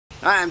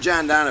Hi, I'm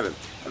John Donovan.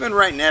 I've been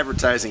writing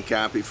advertising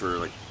copy for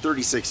like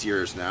 36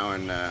 years now,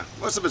 and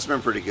most of it's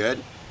been pretty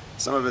good.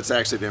 Some of it's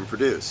actually been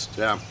produced.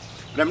 But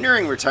I'm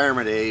nearing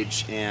retirement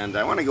age, and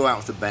I want to go out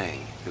with a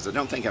bang, because I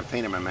don't think I've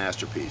painted my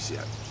masterpiece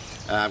yet.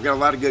 I've got a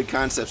lot of good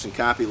concepts and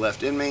copy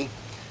left in me,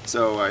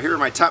 so here are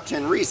my top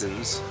 10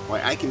 reasons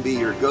why I can be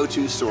your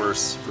go-to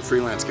source for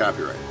freelance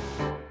copywriting.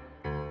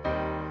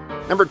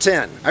 Number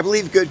 10, I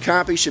believe good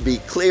copy should be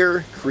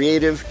clear,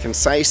 creative,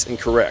 concise, and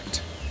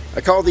correct. I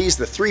call these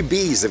the 3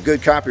 B's of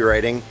good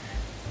copywriting,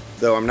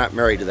 though I'm not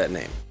married to that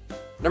name.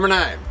 Number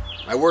 9,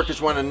 my work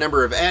has won a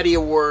number of Addy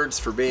Awards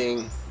for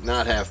being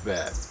not half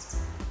bad.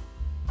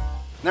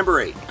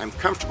 Number 8, I'm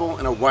comfortable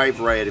in a wide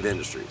variety of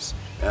industries.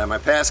 My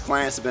past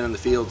clients have been in the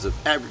fields of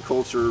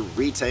agriculture,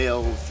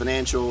 retail,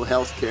 financial,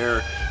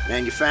 healthcare,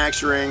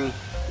 manufacturing,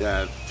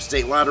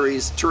 state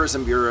lotteries,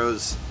 tourism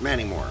bureaus,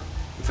 many more.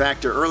 In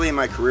fact, early in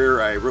my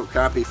career, I wrote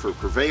copy for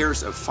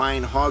purveyors of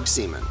fine hog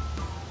semen.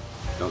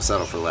 Don't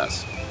settle for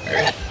less.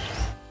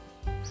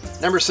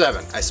 Number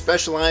 7, I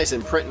specialize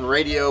in print and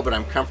radio, but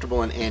I'm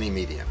comfortable in any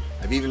medium.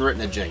 I've even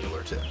written a jingle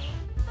or two.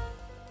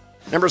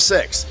 Number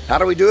 6, how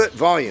do we do it?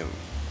 Volume.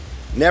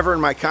 Never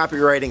in my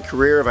copywriting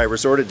career have I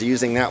resorted to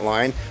using that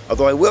line,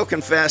 although I will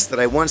confess that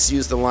I once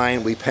used the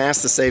line, "We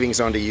pass the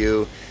savings on to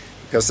you,"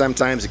 because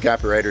sometimes a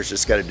copywriter's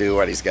just got to do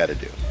what he's got to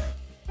do.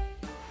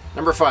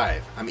 Number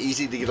 5, I'm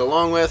easy to get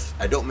along with,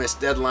 I don't miss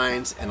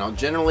deadlines, and I'll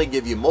generally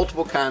give you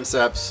multiple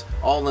concepts,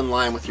 all in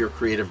line with your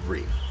creative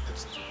brief.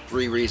 That's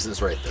 3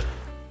 reasons right there.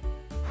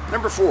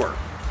 Number 4,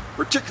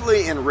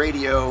 particularly in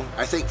radio,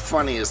 I think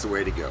funny is the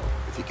way to go.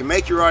 If you can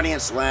make your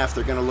audience laugh,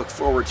 they're going to look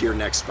forward to your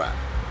next spot.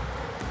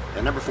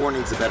 And number 4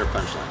 needs a better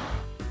punchline.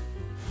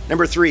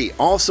 Number 3,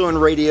 also in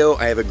radio,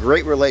 I have a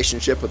great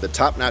relationship with a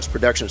top-notch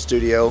production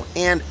studio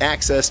and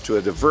access to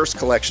a diverse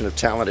collection of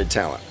talented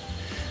talent.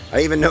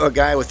 I even know a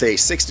guy with a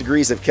 6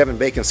 degrees of Kevin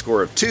Bacon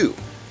score of 2.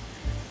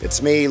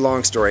 It's me,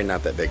 long story,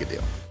 not that big a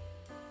deal.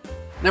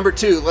 Number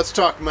 2, let's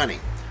talk money.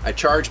 I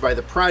charge by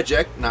the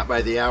project, not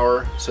by the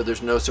hour, so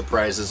there's no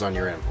surprises on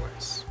your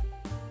invoice.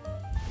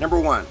 Number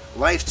 1,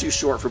 life's too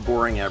short for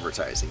boring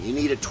advertising. You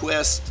need a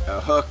twist,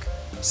 a hook,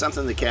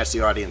 something to catch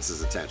the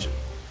audience's attention.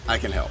 I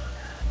can help.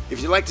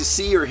 If you'd like to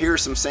see or hear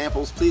some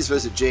samples, please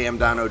visit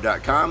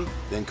jmdono.com,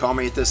 then call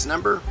me at this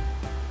number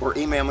or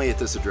email me at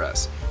this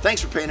address.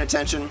 Thanks for paying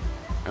attention,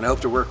 and I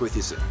hope to work with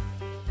you soon.